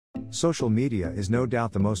Social media is no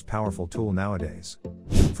doubt the most powerful tool nowadays.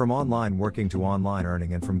 From online working to online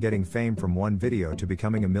earning, and from getting fame from one video to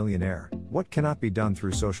becoming a millionaire, what cannot be done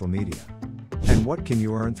through social media? And what can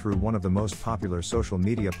you earn through one of the most popular social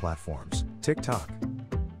media platforms, TikTok?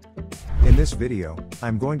 In this video,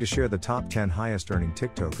 I'm going to share the top 10 highest earning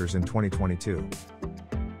TikTokers in 2022.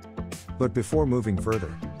 But before moving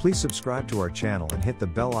further, please subscribe to our channel and hit the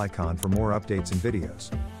bell icon for more updates and videos.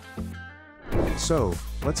 So,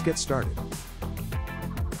 let's get started.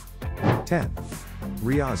 10.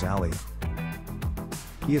 Riaz Ali.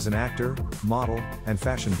 He is an actor, model, and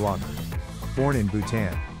fashion blogger. Born in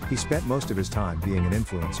Bhutan, he spent most of his time being an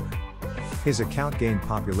influencer. His account gained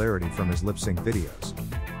popularity from his lip-sync videos.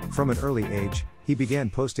 From an early age, he began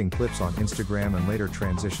posting clips on Instagram and later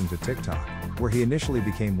transitioned to TikTok, where he initially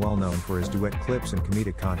became well known for his duet clips and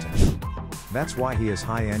comedic content. That's why he has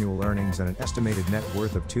high annual earnings and an estimated net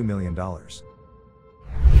worth of $2 million.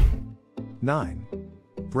 9.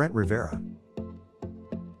 Brent Rivera.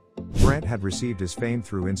 Brent had received his fame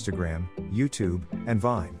through Instagram, YouTube, and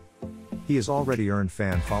Vine. He has already earned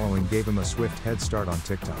fan following, gave him a swift head start on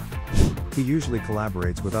TikTok. He usually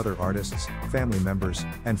collaborates with other artists, family members,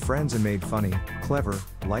 and friends and made funny, clever,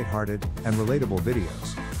 lighthearted, and relatable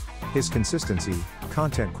videos. His consistency,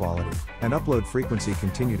 content quality, and upload frequency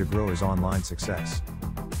continue to grow his online success.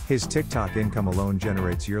 His TikTok income alone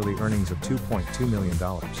generates yearly earnings of $2.2 million.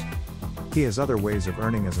 He has other ways of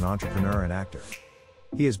earning as an entrepreneur and actor.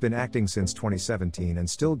 He has been acting since 2017 and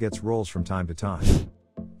still gets roles from time to time.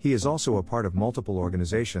 He is also a part of multiple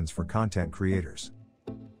organizations for content creators.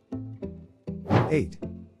 8.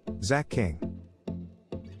 Zach King.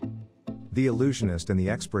 The illusionist and the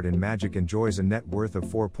expert in magic enjoys a net worth of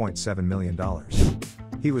 $4.7 million.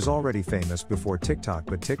 He was already famous before TikTok,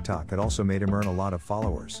 but TikTok had also made him earn a lot of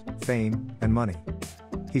followers, fame, and money.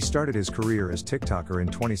 He started his career as TikToker in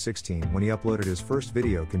 2016 when he uploaded his first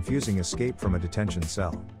video confusing escape from a detention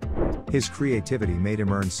cell. His creativity made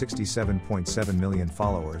him earn 67.7 million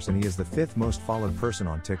followers, and he is the 5th most followed person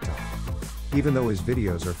on TikTok. Even though his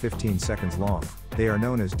videos are 15 seconds long, they are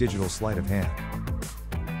known as digital sleight of hand.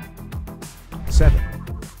 7.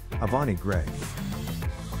 Avani Gray.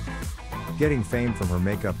 Getting fame from her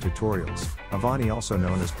makeup tutorials, Avani, also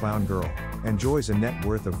known as Clown Girl, enjoys a net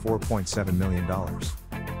worth of $4.7 million.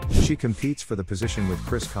 She competes for the position with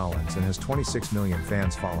Chris Collins and has 26 million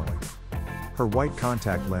fans following. Her white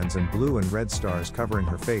contact lens and blue and red stars covering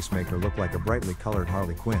her face make her look like a brightly colored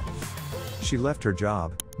Harley Quinn. She left her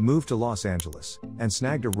job, moved to Los Angeles, and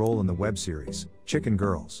snagged a role in the web series, Chicken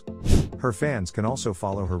Girls. Her fans can also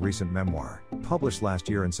follow her recent memoir, published last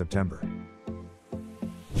year in September.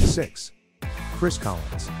 6. Chris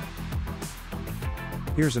Collins.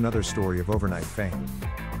 Here's another story of overnight fame.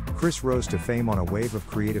 Chris rose to fame on a wave of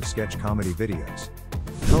creative sketch comedy videos.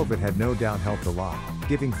 COVID had no doubt helped a lot,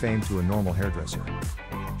 giving fame to a normal hairdresser.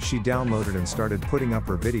 She downloaded and started putting up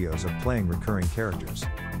her videos of playing recurring characters.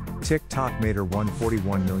 TikTok made her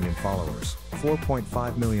 141 million followers,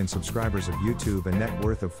 4.5 million subscribers of YouTube, and net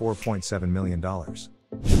worth of $4.7 million.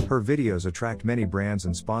 Her videos attract many brands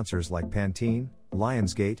and sponsors like Pantene,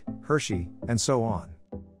 Lionsgate, Hershey, and so on.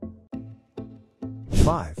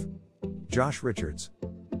 5. Josh Richards.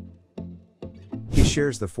 He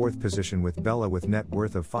shares the 4th position with Bella with net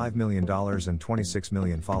worth of $5 million and 26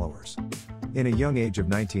 million followers. In a young age of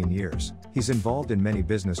 19 years, he's involved in many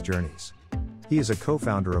business journeys. He is a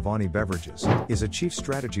co-founder of Ani Beverages, is a chief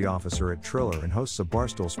strategy officer at Triller, and hosts a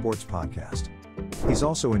Barstool Sports podcast. He's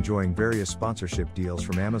also enjoying various sponsorship deals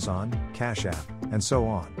from Amazon, Cash App, and so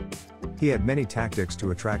on. He had many tactics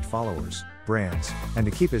to attract followers, brands, and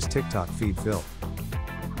to keep his TikTok feed filled.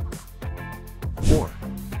 4.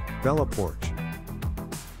 Bella Poarch.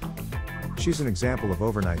 She's an example of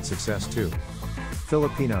overnight success too.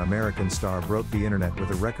 Filipina-American star broke the internet with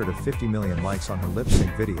a record of 50 million likes on her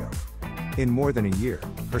lip-sync video. In more than a year,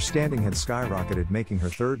 her standing had skyrocketed, making her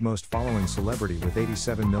 3rd most following celebrity with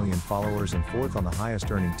 87 million followers and 4th on the highest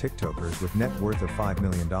earning TikTokers with net worth of $5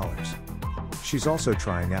 million. She's also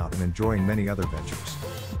trying out and enjoying many other ventures.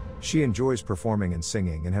 She enjoys performing and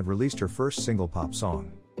singing and had released her first single pop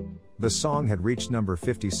song. The song had reached number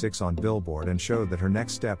 56 on Billboard and showed that her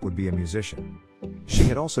next step would be a musician. She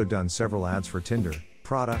had also done several ads for Tinder,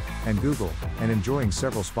 Prada, and Google, and enjoying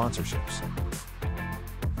several sponsorships.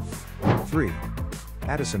 3.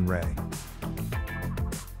 Addison Rae.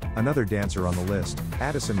 Another dancer on the list,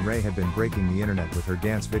 Addison Rae had been breaking the internet with her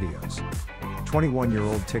dance videos.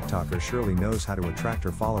 21-year-old TikToker surely knows how to attract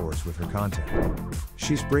her followers with her content.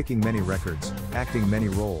 She's breaking many records, acting many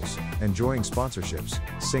roles, enjoying sponsorships,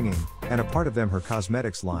 singing, and a part of them, her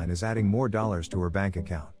cosmetics line, is adding more dollars to her bank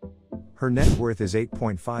account. Her net worth is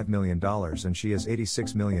 $8.5 million and she has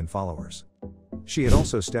 86 million followers. She had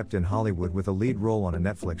also stepped in Hollywood with a lead role on a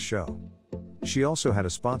Netflix show. She also had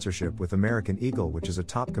a sponsorship with American Eagle, which is a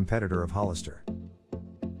top competitor of Hollister.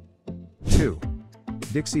 2.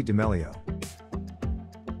 Dixie D'Amelio.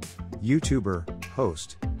 YouTuber,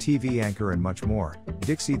 host, TV anchor and much more,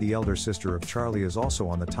 Dixie, the elder sister of Charlie, is also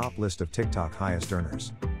on the top list of TikTok highest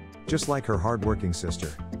earners. Just like her hardworking sister,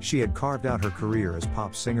 she had carved out her career as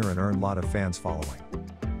pop singer and earned a lot of fans following.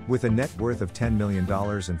 With a net worth of $10 million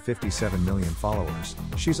and 57 million followers,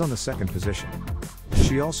 she's on the second position.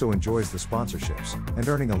 She also enjoys the sponsorships and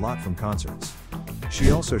earning a lot from concerts.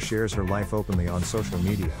 She also shares her life openly on social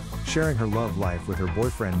media, sharing her love life with her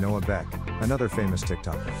boyfriend Noah Beck, another famous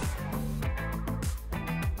TikToker.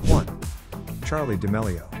 1. Charli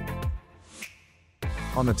D'Amelio.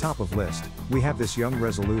 On the top of list, we have this young,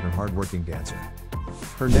 resolute and hardworking dancer.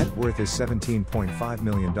 Her net worth is $17.5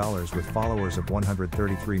 million with followers of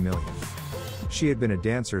 133 million. She had been a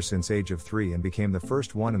dancer since age of 3 and became the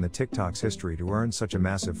first one in the TikTok's history to earn such a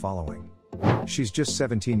massive following. She's just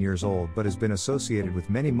 17 years old but has been associated with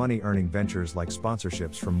many money-earning ventures like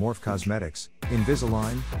sponsorships from Morphe Cosmetics,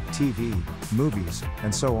 Invisalign, TV, movies,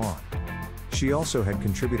 and so on. She also had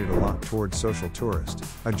contributed a lot towards Social Tourist,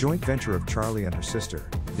 a joint venture of Charlie and her sister,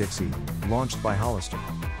 Dixie, launched by Hollister.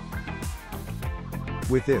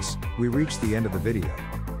 With this, we reached the end of the video.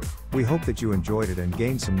 We hope that you enjoyed it and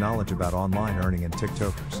gained some knowledge about online earning and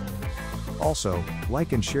TikTokers. Also,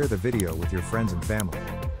 like and share the video with your friends and family.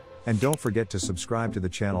 And don't forget to subscribe to the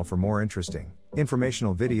channel for more interesting,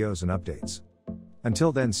 informational videos and updates.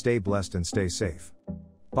 Until then, stay blessed and stay safe.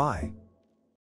 Bye.